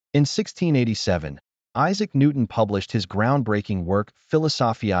In 1687, Isaac Newton published his groundbreaking work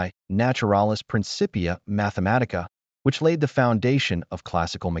Philosophiae Naturalis Principia Mathematica, which laid the foundation of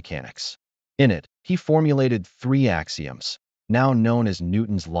classical mechanics. In it, he formulated three axioms, now known as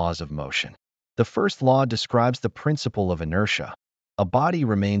Newton's laws of motion. The first law describes the principle of inertia. A body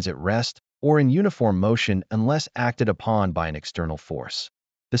remains at rest or in uniform motion unless acted upon by an external force.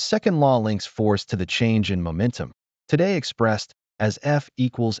 The second law links force to the change in momentum, today expressed as F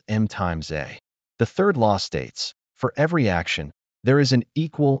equals m times a. The third law states, for every action, there is an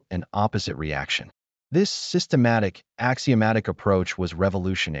equal and opposite reaction. This systematic, axiomatic approach was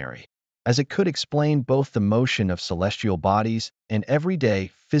revolutionary, as it could explain both the motion of celestial bodies and everyday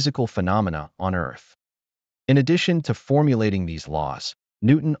physical phenomena on Earth. In addition to formulating these laws,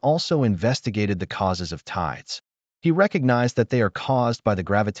 Newton also investigated the causes of tides. He recognized that they are caused by the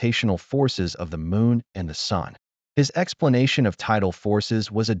gravitational forces of the moon and the sun. His explanation of tidal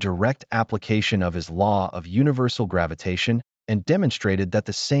forces was a direct application of his law of universal gravitation and demonstrated that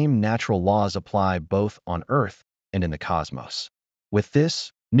the same natural laws apply both on Earth and in the cosmos. With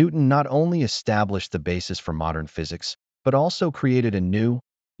this, Newton not only established the basis for modern physics, but also created a new,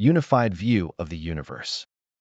 unified view of the universe.